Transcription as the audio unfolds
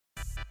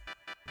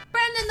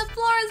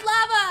floor is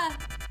lava!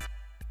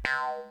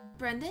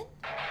 Brendan?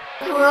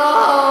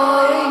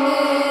 Crawling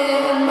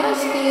in my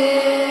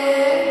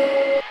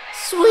skin.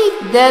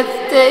 Sweet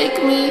death,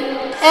 take me,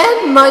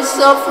 end my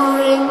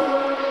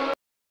suffering.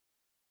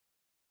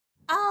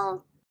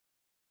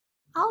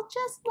 I'll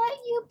just let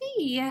you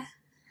be.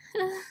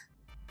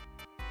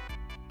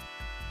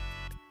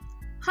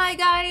 Hi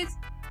guys!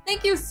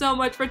 Thank you so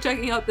much for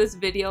checking out this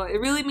video. It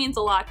really means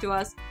a lot to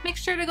us. Make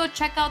sure to go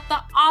check out the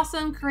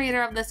awesome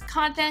creator of this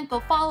content.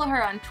 Go follow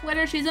her on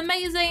Twitter. She's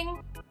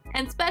amazing.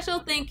 And special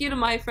thank you to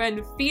my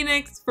friend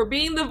Fenix for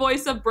being the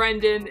voice of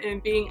Brendan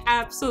and being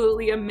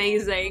absolutely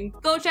amazing.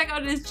 Go check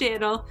out his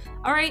channel.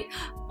 Alright,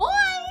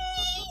 bye!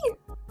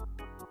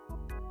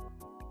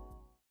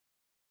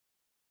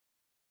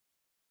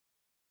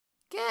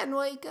 Can't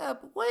wake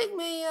up, wake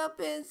me up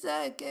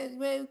inside, can't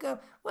wake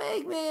up,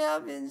 wake me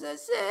up inside,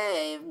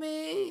 save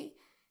me.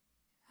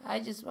 I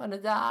just wanna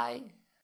die.